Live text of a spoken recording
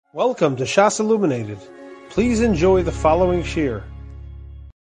Welcome to Shas Illuminated. Please enjoy the following shir.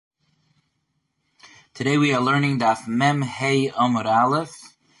 Today we are learning Daf Mem Hey Amud Aleph,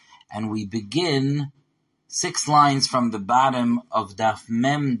 and we begin 6 lines from the bottom of Daf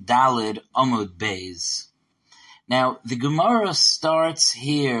Mem Dalid Amud Beis. Now the Gemara starts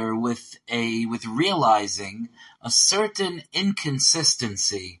here with realizing a certain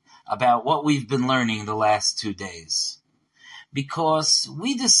inconsistency about what we've been learning the last 2 days. Because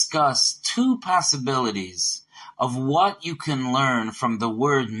we discussed 2 possibilities of what you can learn from the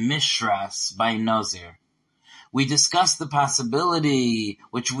word mishras by Nazir. We discussed the possibility,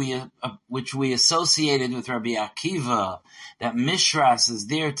 which we associated with Rabbi Akiva, that mishras is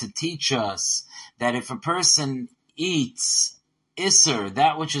there to teach us that if a person eats Isser,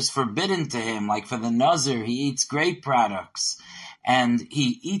 that which is forbidden to him, like for the Nazir, he eats grape products, and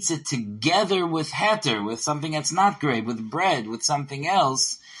he eats it together with heter, with something that's not grape, with bread, with something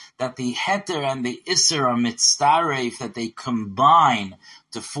else, that the heter and the Isser are mitztaref, that they combine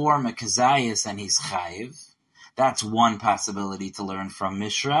to form a kazayas and he's chayiv. That's one possibility to learn from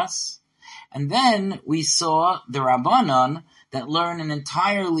Mishras. And then we saw the Rabbanon that learn an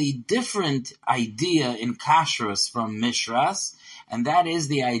entirely different idea in Kashrus from Mishras, and that is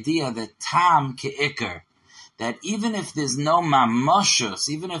the idea that tam ke'ikr, that even if there's no mamoshus,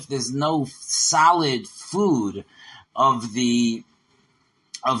 even if there's no solid food of the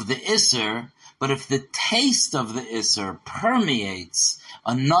Isser, but if the taste of the Isser permeates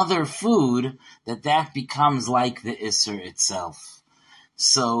another food, that becomes like the Isser itself.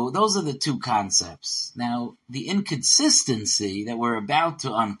 So those are the 2 concepts. Now, the inconsistency that we're about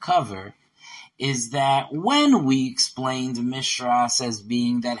to uncover is that when we explained Mishras as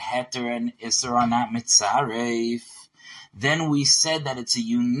being that heter and Isser are not mitzaref, then we said that it's a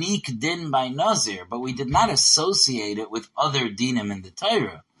unique din by Nazir, but we did not associate it with other dinim in the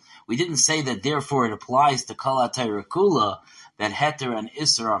Torah. We didn't say that therefore it applies to Kol HaTorah Kula, that heter and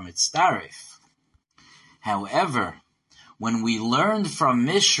Isser are mitzaref. However, when we learned from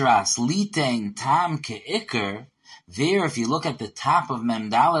Mishras litein tam ke'ikr, there, if you look at the top of Mem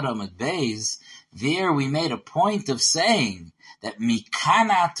Daled Amud Beis, there we made a point of saying that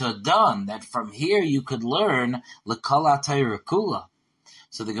mikana todon, that from here you could learn l'kol ha'Torah kula.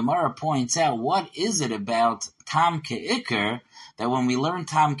 So the Gemara points out, what is it about tam ke'ikr, that when we learn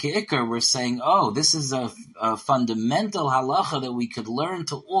tam ke'ikr, we're saying, oh, this is a fundamental halacha that we could learn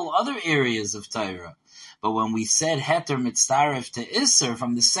to all other areas of Torah. But when we said heter mitzaref to Isser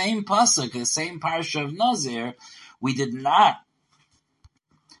from the same pasuk, the same parsha of Nazir, we did not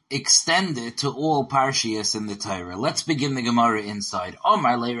extend it to all parshias in the Torah. Let's begin the Gemara inside.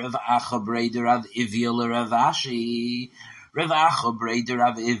 Omar le Rav Acha Breder Rav Ivya le Rav Ashi. Rav Acha Breder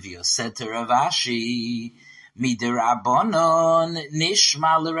Rav Ivya said to Rav Ashi, Midirabonon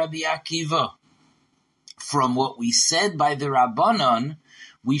nishma le Rabbi Akiva. From what we said by the Rabbanon,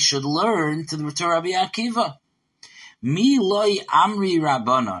 we should learn to Rabbi Akiva. Mi loy amri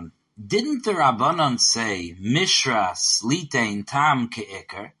Rabbanon. Didn't the Rabbanon say, Mishras litein tam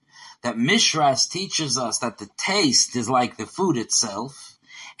ke'ikr, that Mishras teaches us that the taste is like the food itself,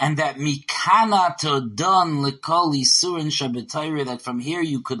 and that mikana todon l'kol isurim shabbatayra, that from here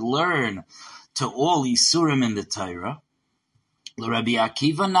you could learn to all isurim in the Torah? L'Rabbi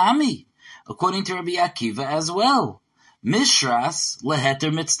Akiva nami, according to Rabbi Akiva as well. Mishras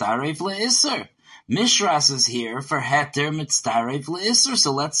leheter mitztaref le'isser. Mishras is here for heter mitztaref le'isser,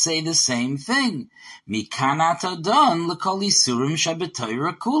 so let's say the same thing. Mikanat adon l'kol isurim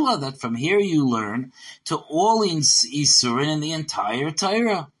shabbatayra kula, that from here you learn to all isurim in the entire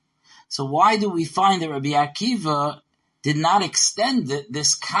Torah. So why do we find that Rabbi Akiva did not extend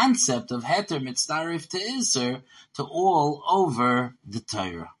this concept of heter mitztaref to isser to all over the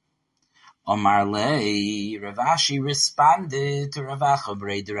Torah? Omar lei, Rav Ashi responded to Rav Acha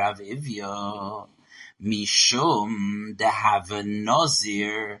Breder Rav Ivya, Mishum dehava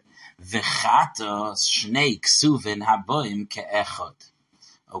Nazir v'chatos shnei ksuvin haboim ke'echad.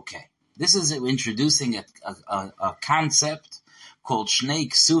 Okay, this is introducing a concept called shnei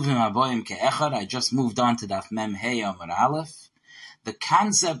ksuvim haboim ke'echad. I just moved on to Daf Mem Hey Amud Aleph. The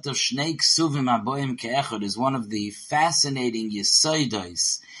concept of shnei ksuvim haboim ke'echad is one of the fascinating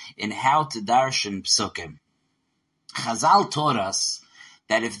yesodos in how to darshan psukim. Chazal taught us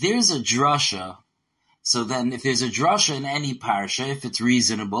that if there's a drasha, so then if there's a drasha in any parsha, if it's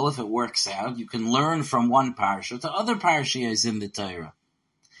reasonable, if it works out, you can learn from one parsha to other parshas in the Torah.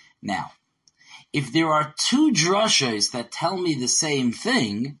 Now, if there are 2 drashas that tell me the same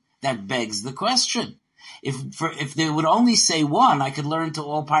thing, that begs the question. If they would only say one, I could learn to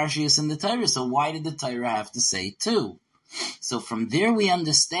all parshas in the Torah, so why did the Torah have to say 2? So from there we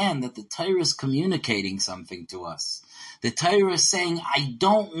understand that the Torah is communicating something to us. The Torah is saying, I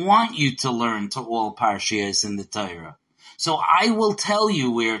don't want you to learn to all Parshiyos in the Torah. So I will tell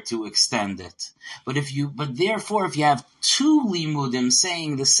you where to extend it. But therefore, if you have two limudim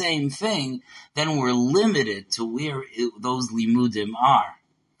saying the same thing, then we're limited to where those limudim are.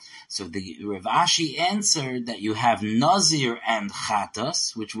 So the Rav Ashi answered that you have Nazir and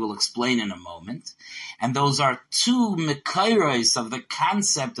Chatas, which we'll explain in a moment, and those are two Mekairos of the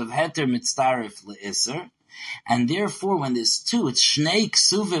concept of Heter Mitztaref Le'Isser, and therefore when there's two, it's Shnei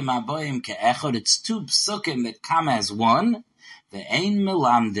Ksuvim Aboim Ke'echod, it's two psukim that come as one, Ve'ein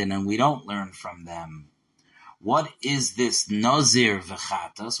Melamdin, and we don't learn from them. What is this Nazir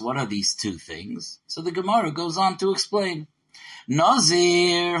v'Chatas? What are these two things? So the Gemara goes on to explain.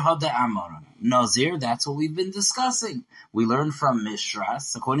 Nazir hada amar. Nazir, that's what we've been discussing. We learned from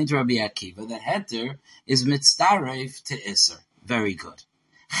Mishras, according to Rabbi Akiva, that Heter is mitzdaref to Isser. Very good.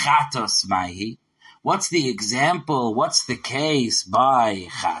 Chatos mahi. What's the example? What's the case by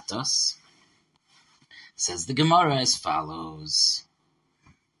Chatos? Says the Gemara as follows.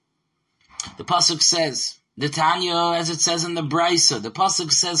 The pasuk says, the Tanya, as it says in the Brisa, the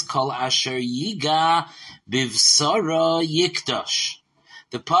pasuk says, Kol asher yiga bivsara yikdash.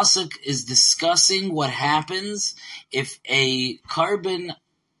 The pasuk is discussing what happens if a carbon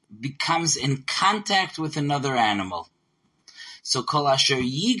becomes in contact with another animal. So Kol asher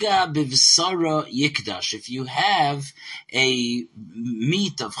yiga bivsara yikdash. If you have a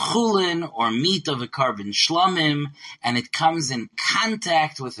meat of chulin or meat of a carbon shlamim, and it comes in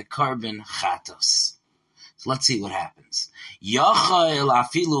contact with a carbon chatos. So let's see what happens. You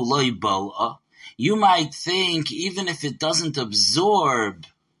might think, even if it doesn't absorb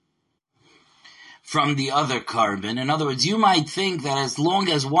from the other carbon, in other words, you might think that as long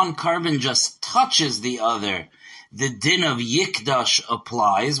as one carbon just touches the other, the din of yikdash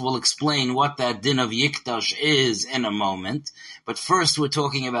applies. We'll explain what that din of yikdash is in a moment. But first we're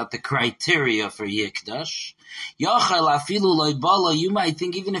talking about the criteria for yikdash. You might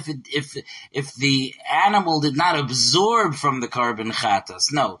think even if the animal did not absorb from the carbon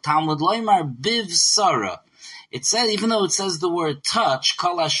chatas. No. Talmud loymar biv sara. It says, even though it says the word touch,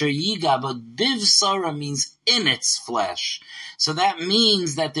 kol asher yiga, but biv sara means in its flesh. So that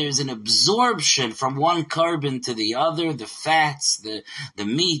means that there's an absorption from one carbon to the other, the fats, the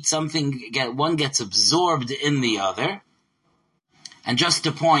meat, one gets absorbed in the other. And just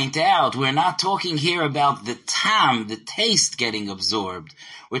to point out, we're not talking here about the tam, the taste getting absorbed.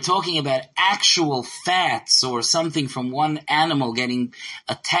 We're talking about actual fats or something from one animal getting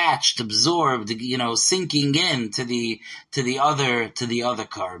attached, absorbed, sinking in to the other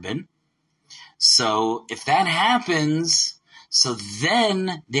carbon. So if that happens, so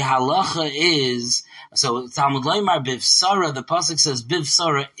then the halacha is, so Talmud Leimar bivsara, the pasuk says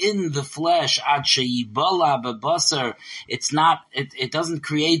bivsara, in the flesh, ad sheyibala bebasar. It doesn't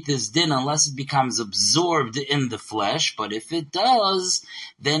create this din unless it becomes absorbed in the flesh, but if it does,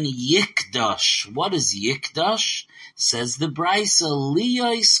 then yikdash. What is yikdash? Says the Brisa,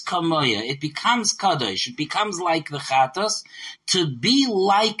 liyos kamoya. It becomes kadosh. It becomes like the chatas, to be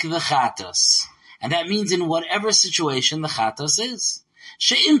like the chatas. And that means in whatever situation the chatas is.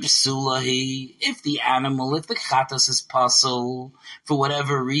 She'im psulahi, if the chatas is pasul, for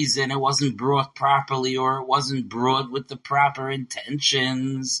whatever reason it wasn't brought properly or it wasn't brought with the proper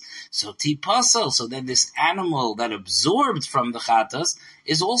intentions, so ti pasul, so then this animal that absorbed from the chatas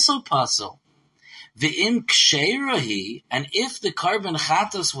is also pasul. Ve'im ksheirahi, and if the carbon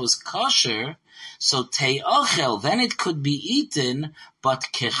chatas was kosher, so te'achel, then it could be eaten, but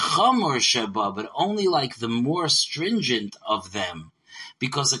kechamor sheba, but only like the more stringent of them.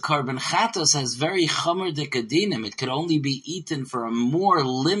 Because a carbon chatas has very chamor dekadinim. It could only be eaten for a more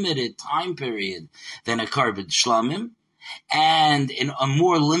limited time period than a carbon shlamim, and in a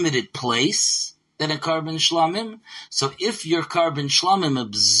more limited place than a carbon shlamim. So if your carbon shlamim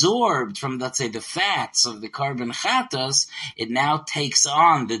absorbed from, let's say, the fats of the carbon chatas, it now takes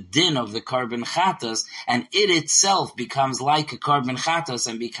on the din of the carbon chatas, and it itself becomes like a carbon chatas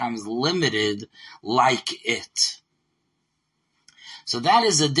and becomes limited like it. So that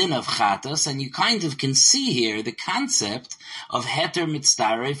is a din of chatas, and you kind of can see here the concept of heter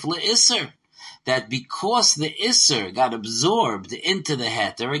mitzdaref le'isser. that because the Isser got absorbed into the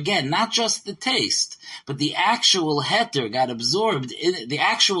heter, again, not just the taste, but the actual heter got absorbed, the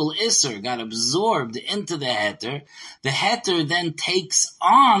actual Isser got absorbed into the heter then takes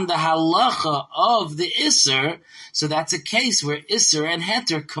on the halacha of the Isser, so that's a case where Isser and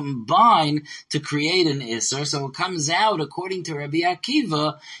heter combine to create an Isser, so it comes out, according to Rabbi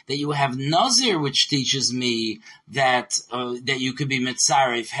Akiva, that you have Nazir, which teaches me that you could be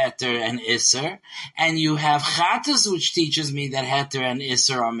mitzaref heter and Isser, and you have Chatas, which teaches me that heter and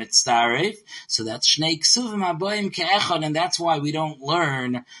Isser are mitzaref, so that's Shnei Ksuvim Haboim Ke'echad, and that's why we don't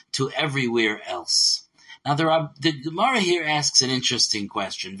learn to everywhere else. Now the Gemara here asks an interesting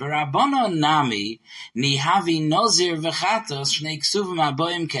question. V'Rabbanon nami nihavi nozir v'chatos shnei ksuvim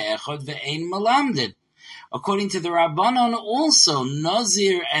haboim ke'echad ve'ein melamdid. According to the Rabbanon, also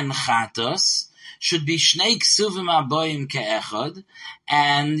nozir and chatos should be shnei ksuvim haboim ke'echad,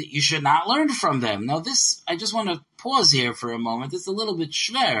 and you should not learn from them. Now this, I just want to pause here for a moment. It's a little bit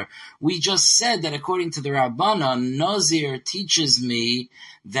shver. We just said that according to the Rabbanon, nozir teaches me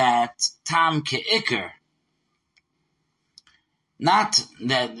that tam ke'ikr, not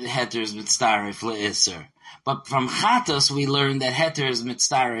that heter is mitzaref le'isser, but from chatos we learned that heter is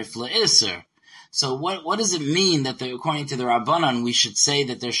mitzaref le'isser. So what does it mean that according to the Rabbanon we should say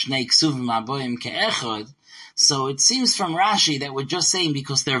that they're shnei ksuvim haboim ke'echad? So it seems from Rashi that we're just saying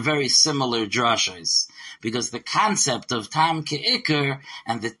because they're very similar drashas, because the concept of tam ke'ikr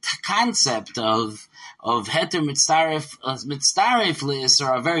and the concept of heter mitzaref le'isser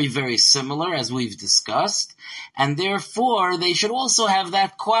are very, very similar, as we've discussed, and therefore they should also have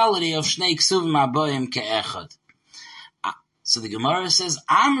that quality of shnei ksuvim haboim ke'echad. So the Gemara says,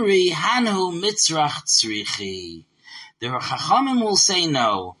 Amri hanhu mitzrach tzrichi. The Chachamim will say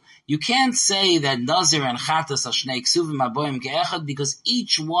no. You can't say that Nazir and Chatas are Shnei Ksuvim Haboim Ke'echad because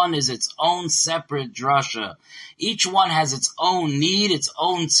each one is its own separate drasha. Each one has its own need, its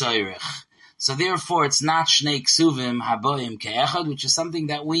own tzorech. So therefore it's not Shnei Ksuvim Haboim Ke'echad, which is something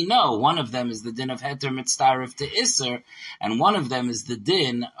that we know. One of them is the din of Heter Mitztaref to Isser, and one of them is the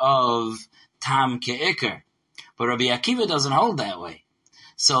din of Tam Ke'ikr. But Rabbi Akiva doesn't hold that way.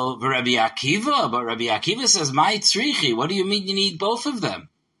 So Rabbi Akiva says, "My tzrichi." What do you mean you need both of them?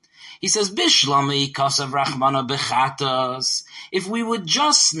 He says, "Bishlami kasav rachmana bechatos." If we would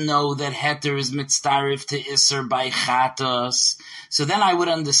just know that heter is mitztarif to iser by chatos, so then I would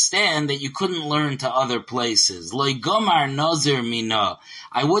understand that you couldn't learn to other places. Lo gomar nazir mina.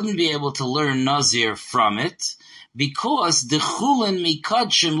 I wouldn't be able to learn nazir from it. Because the chulin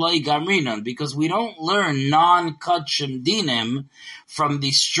mikadshim loy gamrinon, because we don't learn non-kadshim dinim from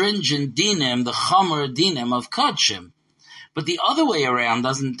the stringent dinim, the chomer dinim of kadshim. But the other way around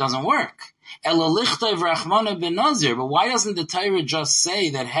doesn't work. Elo lichtayv rachmana ben nazir. But why doesn't the Torah just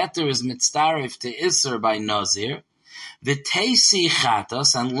say that heter is mitztarif to iser by nazir? V'teisi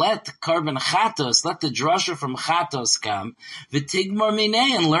chatos, and let carbon chatos, let the drasha from chatos come. V'tigmar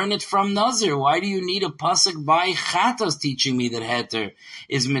minei, and learn it from nazir. Why do you need a pasuk by chatos teaching me that heter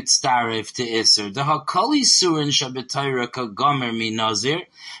is mitztaref to iser? The hakol isurin shabetayra ka gomer mi nazir,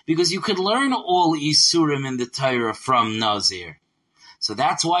 because you could learn all isurim in the Torah from nazir. So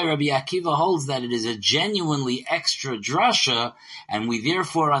that's why Rabbi Akiva holds that it is a genuinely extra drasha, and we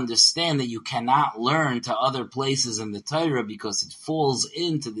therefore understand that you cannot learn to other places in the Torah because it falls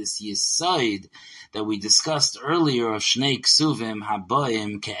into this yesod that we discussed earlier of Shnei Ksuvim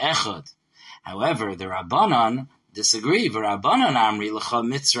Haboim Ke'echad. However, the Rabbanon disagree. V'Rabbanon amri l'cha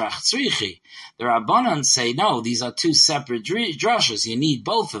mitzrach tzrichi. The Rabbanon say, no, these are two separate drashas. You need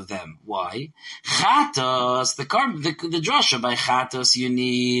both of them. Why? Chatos, the drasha by chatos, you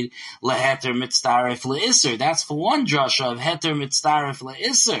need leheter mitztaref le'iser. That's for one drasha of heter mitztaref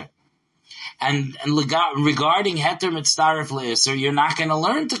le'iser. And regarding heter mitztaref le'iser, you're not going to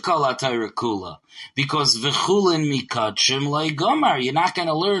learn to kol ha'Torah kula, because v'chulin mikadshim loy gomar. You're not going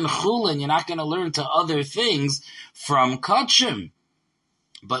to learn chulin. You're not going to learn to other things from kadshim.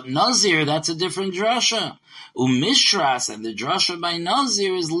 But nazir, that's a different drasha. Umishras, and the drasha by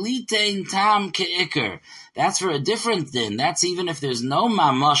nazir is litein tam ke'ikr. That's for a different din. That's even if there's no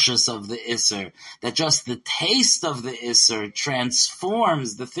mamashas of the iser, that just the taste of the iser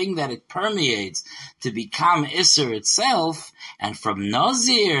transforms the thing that it permeates to become iser itself. And from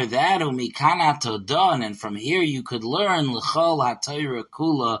nazir, that umikana todon, and from here you could learn l'chol ha'Torah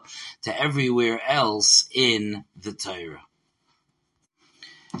kula to everywhere else in the Torah.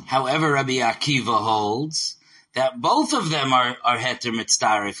 However, Rabbi Akiva holds that both of them are heter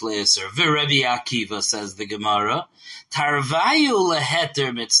mitzdarif le'isr. V'Rebbi Akiva, says the Gemara, tarvayu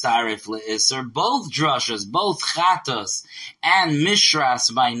leheter mitzdarif le'isr. Both drushas, both chatos and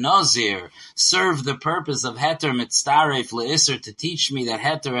mishras by Nazir serve the purpose of heter mitzdarif le'isr, to teach me that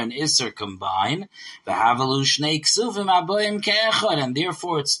heter and isr combine. V'havalu shnei ksuvim aboim ke'echad, and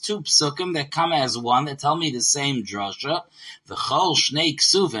therefore it's two psukim that come as one that tell me the same drasha. V'chol shnei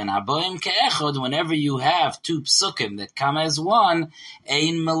ksuvim aboim ke'echad, whenever you have two psukim that come as one,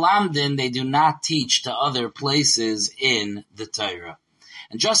 ein melamdin, they do not teach to other places in the Torah.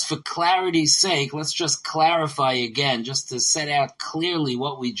 And just for clarity's sake, let's just clarify again, just to set out clearly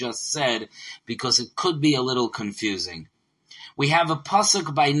what we just said, because it could be a little confusing. We have a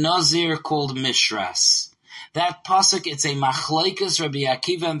pasuk by Nazir called Mishras. That pasuk, it's a machlokes Rabbi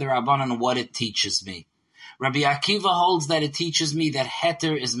Akiva and the Rabbanan, what it teaches me. Rabbi Akiva holds that it teaches me that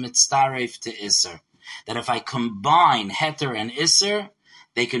heter is mitzdaref to isser. That if I combine heter and isser,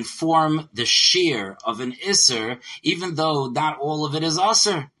 they can form the shear of an isser, even though not all of it is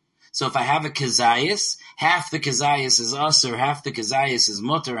usser. So if I have a kezayis, half the kezayis is usser, half the kezayis is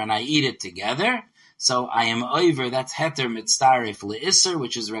mutter, and I eat it together, so I am over, that's heter mitzdaref le'isser,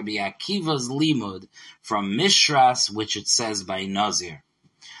 which is Rabbi Akiva's limud from Mishras, which it says by Nazir.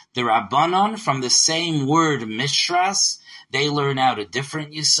 The Rabbanon, from the same word Mishras, they learn out a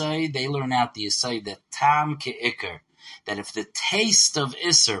different yesod. They learn out the yesod that tam ke'ikr, that if the taste of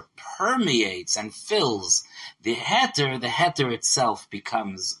isser permeates and fills the heter itself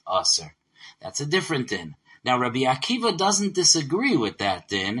becomes usser. That's a different din. Now, Rabbi Akiva doesn't disagree with that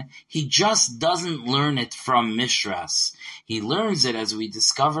din. He just doesn't learn it from Mishras. He learns it, as we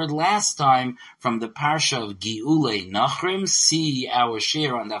discovered last time, from the parsha of Gi'ulei Nachrim. See our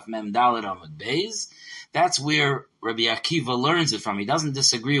share on Daf Mem Daled Amud Beis. That's where Rabbi Akiva learns it from. He doesn't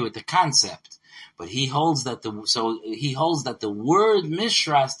disagree with the concept, but he holds that the word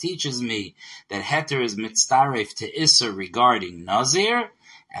Mishras teaches me that heter is mitzdaref to isser regarding Nazir,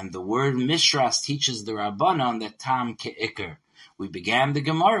 and the word Mishras teaches the Rabbanon that tam ke'ikr. We began the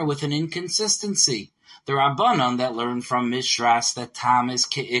Gemara with an inconsistency. The Rabbanon that learned from Mishras that tam is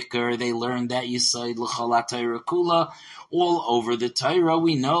ke'ikr, they learned that yesod l'chol ha'Torah kula. All over the Torah,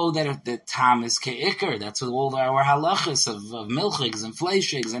 we know that the tam is ke'ikr. That's with all our halachas of milchigs and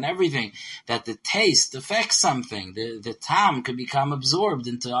fleishigs and everything, that the taste affects something. The tam could become absorbed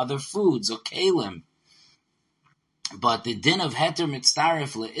into other foods or kalim. But the din of heter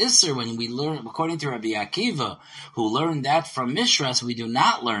mitzdaref le'isser, when we learn, according to Rabbi Akiva, who learned that from Mishras, we do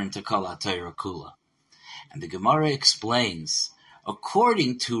not learn to kol ha'Torah kula. And the Gemara explains,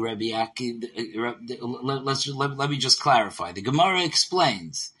 according to Rabbi Akiva, let me just clarify. The Gemara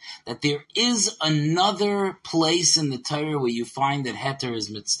explains that there is another place in the Torah where you find that heter is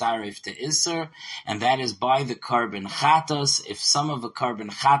mitzdaref to isser, and that is by the carbon chatos, if some of a carbon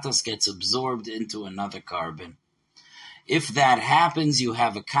chatos gets absorbed into another carbon. If that happens, you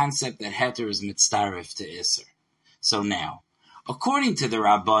have a concept that heter is mitzdaref to isser. So now, according to the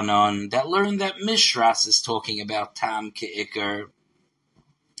Rabbanon that learned that Mishras is talking about tam ke'ikr,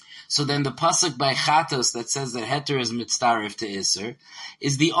 so then the pasuk by Chatos that says that heter is mitzdaref to isser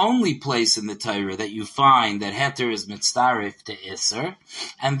is the only place in the Torah that you find that heter is mitzdaref to isser,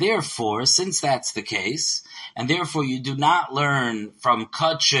 and therefore, since that's the case, and therefore you do not learn from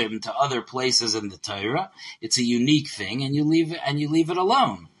Kachim to other places in the Torah, it's a unique thing, and you leave it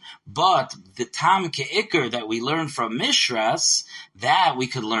alone. But the tam ke'ikr that we learn from Mishras, that we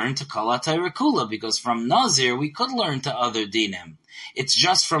could learn to kol ha'Torah kula, because from Nazir we could learn to other dinim. It's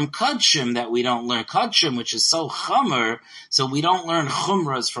just from Kachim that we don't learn Kachim, which is so chamer, so we don't learn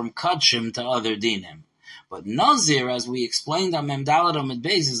chumras from Kachim to other dinim. But Nazir, as we explained on Mem Daled Amud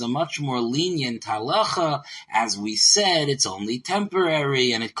Beis, is a much more lenient halacha. As we said, it's only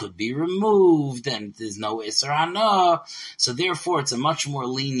temporary, and it could be removed, and there's no Isser Hana. So therefore, it's a much more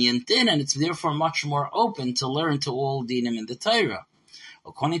lenient din, and it's therefore much more open to learn to all dinim in the Torah.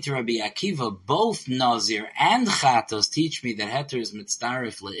 According to Rabbi Akiva, both Nazir and Chatos teach me that heter is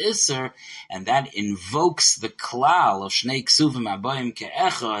mitzdaref le'isser, and that invokes the klal of shnei ksuvim abayim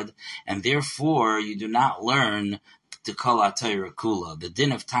ke'echad, and therefore you do not learn to kol ha'Torah kula. The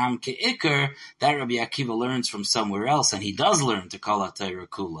din of tam ke'ikr, that Rabbi Akiva learns from somewhere else, and he does learn to kol ha'Torah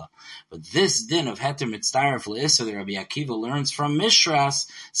kula. But this din of heter mitzdaref le'isser that Rabbi Akiva learns from Mishras,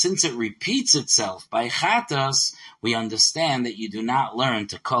 since it repeats itself by Chatos, we understand that you do not learn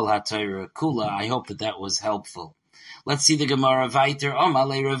to kol ha'Torah kula. I hope that was helpful. Let's see the Gemara weiter.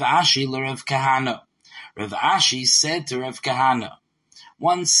 Omale Rav Ashi l'Rav Kahana. Rav Ashi said to Rav Kahana,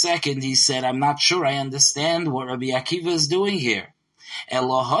 1 second, he said, I'm not sure I understand what Rabbi Akiva is doing here.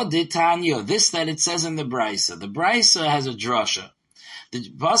 Elohad Tanya, this that it says in the Brisa. The Brisa has a drasha. The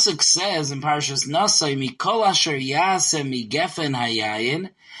pasuk says in Parshas Nasai, Mikol asher yaseh migefen hayayin,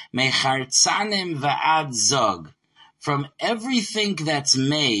 mechartzanim va'ad zog. From everything that's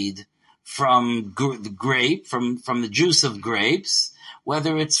made from the grape, from the juice of grapes,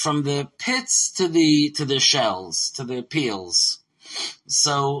 whether it's from the pits to the shells, to the peels.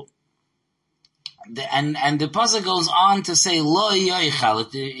 So, and the pasuk goes on to say, Lo yoichel,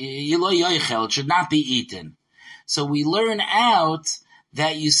 it should not be eaten. So we learn out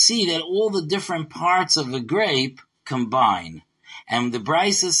that you see that all the different parts of a grape combine. And the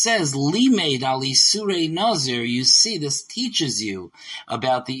Brisa says, Limeid al Isurei Nazir, you see, this teaches you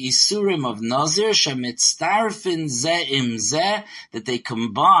about the Isurim of Nazir, Shemitztarfin Zeh im Zeh, that they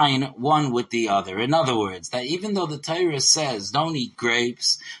combine one with the other. In other words, that even though the Torah says, don't eat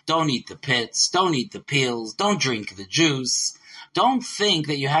grapes, don't eat the pits, don't eat the peels, don't drink the juice, don't think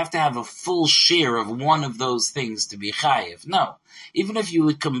that you have to have a full share of one of those things to be chayiv. No. Even if you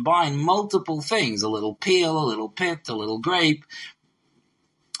would combine multiple things, a little peel, a little pit, a little grape,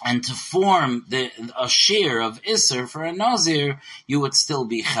 and to form a share of Isser for a Nazir, you would still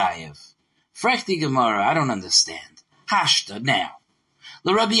be chayiv. Frechti Gemara, I don't understand. Hashta, now.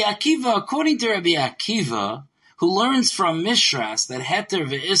 The Rabbi Akiva, according to Rabbi Akiva, who learns from Mishras that Heter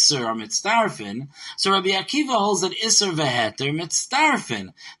ve'Isser are mitztarfin, so Rabbi Akiva holds that Isser ve'Heter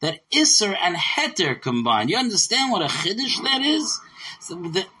mitztarfin, that Isser and Heter combine. You understand what a Chiddush that is? So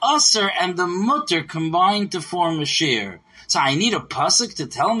the Asser and the Mutter combine to form a share. So I need a pasuk to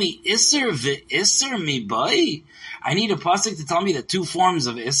tell me Isser ve'Isser mi bai? I need a pasuk to tell me that two forms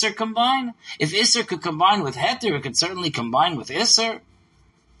of Isser combine? If Isser could combine with Heter, it could certainly combine with Isser.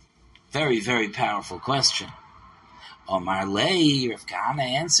 Very, very powerful question. Omar Lei, Rav Kahana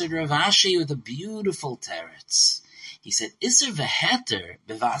answered Rav Ashi with a beautiful teretz. He said, Isser ve'Heter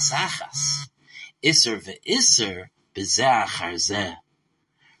bevasachas. Isser ve'Isser bezeh achar zeh.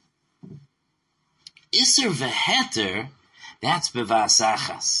 Isser ve'Heter, that's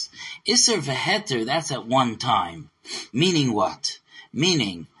bevasachas. Isser ve'Heter, that's at one time. Meaning what?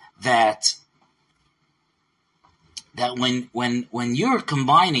 Meaning that when you're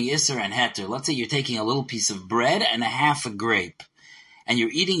combining Isser and Heter, let's say you're taking a little piece of bread and a half a grape, and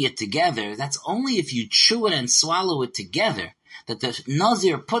you're eating it together, that's only if you chew it and swallow it together, that the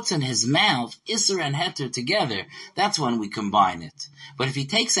Nazir puts in his mouth Isser and Heter together, that's when we combine it. But if he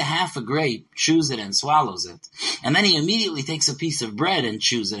takes a half a grape, chews it and swallows it, and then he immediately takes a piece of bread and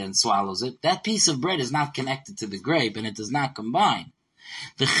chews it and swallows it, that piece of bread is not connected to the grape and it does not combine.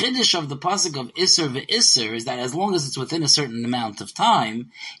 The chiddush of the pasuk of Isser ve'Isser is that as long as it's within a certain amount of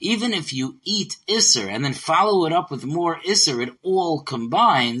time, even if you eat Isser and then follow it up with more Isser, it all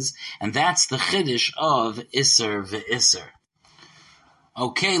combines, and that's the chiddush of Isser ve'Isser.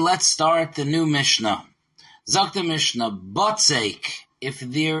 Okay, let's start the new Mishnah. Zok the Mishnah, Botzeik, if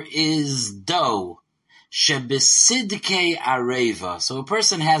there is dough, shebesidkei areva. So a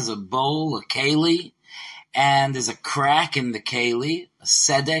person has a bowl, a keli, and there's a crack in the keli. A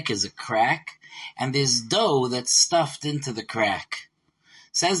sedek is a crack, and there's dough that's stuffed into the crack.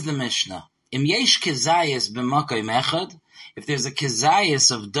 Says the Mishnah, Im yesh kezayis b'makom echad, if there's a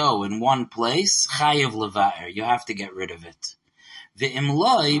kezayis of dough in one place, chayev levaer, you have to get rid of it. Ve'im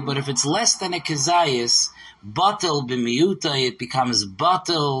loy, but if it's less than a kezayis, batel b'miyuta, it becomes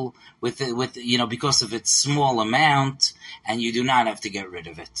batel because of its small amount, and you do not have to get rid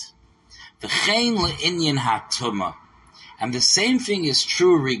of it. V'chein le'inyan ha'tumah. And the same thing is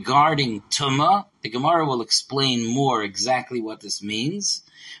true regarding tumah. The Gemara will explain more exactly what this means,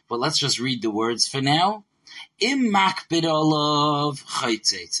 but let's just read the words for now. Im makbid olav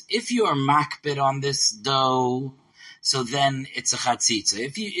chaytzitz. If you are makbid on this dough, so then it's a chatzitza.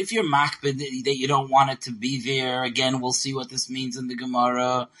 If you're makbid that you don't want it to be there, again we'll see what this means in the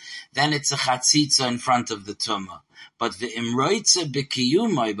Gemara, then it's a chatzitza in front of the tumah. But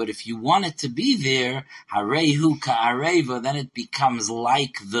but if you want it to be there, harehu ka'areva, then it becomes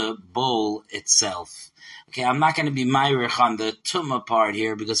like the bowl itself. Okay, I'm not going to be myrich on the tumah part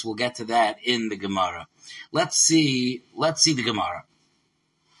here because we'll get to that in the Gemara. Let's see the Gemara.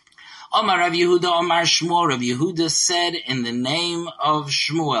 Omar Rav Yehuda, Omar Shmuel. Rav Yehuda said in the name of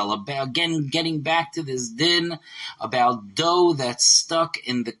Shmuel, again getting back to this din about dough that's stuck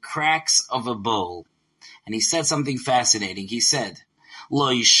in the cracks of a bowl. And he said something fascinating. He said,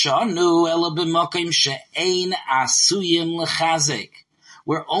 Lo yishanu ela b'makom she'ein asuyim l'chazek.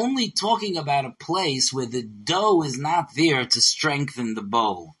 We're only talking about a place where the dough is not there to strengthen the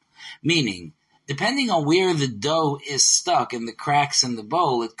bowl. Meaning, depending on where the dough is stuck in the cracks in the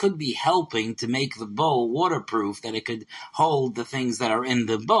bowl, it could be helping to make the bowl waterproof, that it could hold the things that are in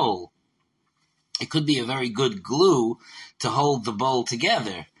the bowl. It could be a very good glue to hold the bowl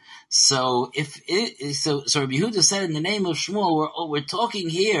together. So Rabbi Yehuda said in the name of Shmuel, we're talking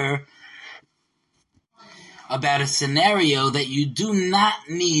here about a scenario that you do not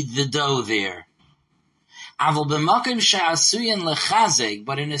need the dough there. But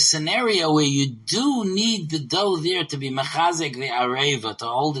in a scenario where you do need the dough there to be mechazek the areva, to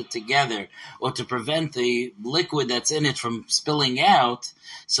hold it together, or to prevent the liquid that's in it from spilling out,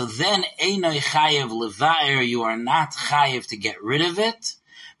 so then einoi chayev levaer, you are not chayev to get rid of it.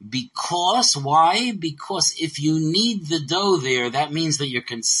 Because, why? Because if you need the dough there, that means that you're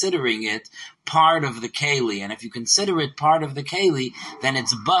considering it part of the keli. And if you consider it part of the keli, then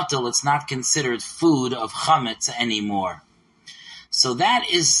it's batel, it's not considered food of chametz anymore. So that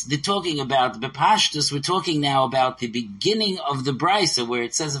is the talking about bepashtus. We're talking now about the beginning of the brisa, where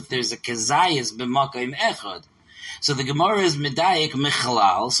it says if there's a kezayis b'makom echad. So the Gemara is medayik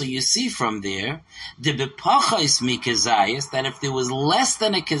michalal. So you see from there, the bepachos mi kezayis, that if there was less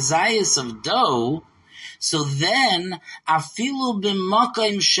than a kezayis of dough, so then afilu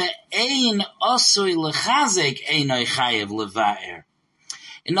b'makom she'ein osui lechazek einoi chayev levaer.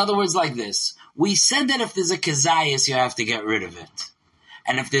 In other words, like this: we said that if there's a kezayis, you have to get rid of it.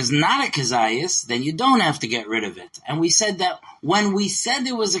 And if there's not a kezayis, then you don't have to get rid of it. And we said that when we said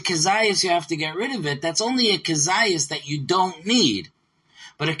there was a kezayis, you have to get rid of it, that's only a kezayis that you don't need.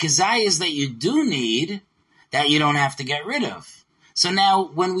 But a kezayis that you do need, that you don't have to get rid of. So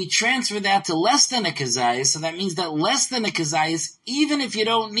now, when we transfer that to less than a kezayis, so that means that less than a kezayis, even if you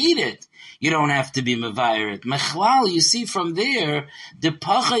don't need it, you don't have to be mevayer it. Mechlal, you see from there, the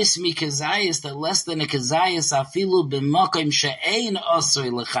pachos mi kezayis, that less than a kezayis, afilu b'makom she'ein osoi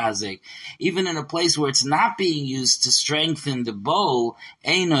lechazek. Even in a place where it's not being used to strengthen the bowl,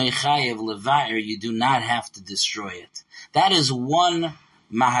 einoi chayev levayer, you do not have to destroy it. That is one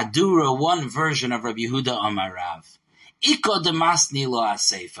mahadura, one version of Rabbi Yehuda Amar Rav. Iko demasni lo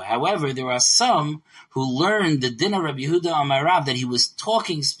aseifa. However, there are some who learned the din of Rabbi Yehuda Amar Rav that he was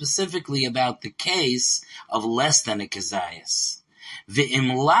talking specifically about the case of less than a kezayis.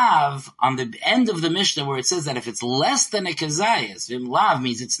 V'im lav, on the end of the Mishnah where it says that if it's less than a kezayis, v'im lav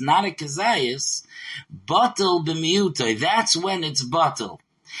means it's not a kezayis, batel b'miutay, that's when it's batel.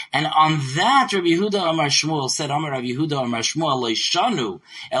 And on that, Rabbi Yehuda Amar Shmuel said, Amar Rabbi Yehuda Amar Shmuel, Leishanu,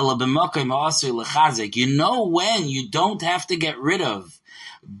 ela b'makom asui lechazek. You know when you don't have to get rid of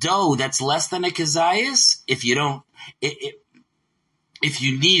dough that's less than a kezayis, if you don't, if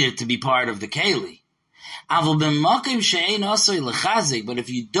you need it to be part of the keli. But if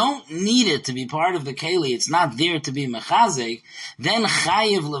you don't need it to be part of the keli, it's not there to be mechazek, then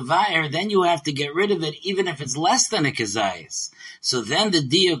chayev levayer, then you have to get rid of it even if it's less than a kezayis. So then the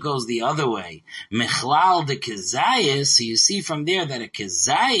diya goes the other way. Mechlal de kezayis, so you see from there that a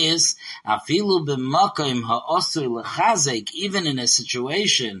kezayis, afilu b'makom ha'osur lechazek, even in a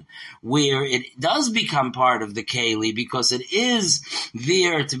situation where it does become part of the keli, because it is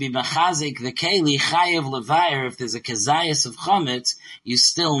there to be mechazek the keli, chayev levayer, if there's a kezayis of chametz, you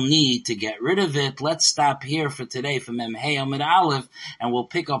still need to get rid of it. Let's stop here for today for Mem Hey Amud Aleph, and we'll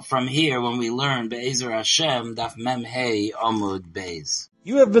pick up from here when we learn Be'ezer Hashem Daf Mem Hey Amud Beis.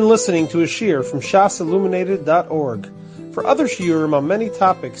 You have been listening to a shiur from shasilluminated.org. For other shiurim on many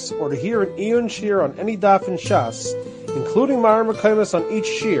topics, or to hear an Iyun shiur on any daf in Shas, including Mara Mekaymas on each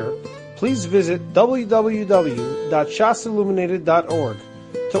shiur, please visit www.shasilluminated.org.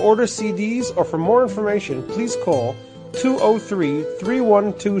 To order CDs or for more information, please call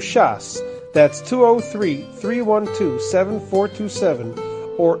 203-312-SHAS. That's 203-312-7427,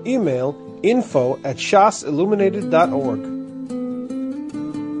 or email info@shasilluminated.org.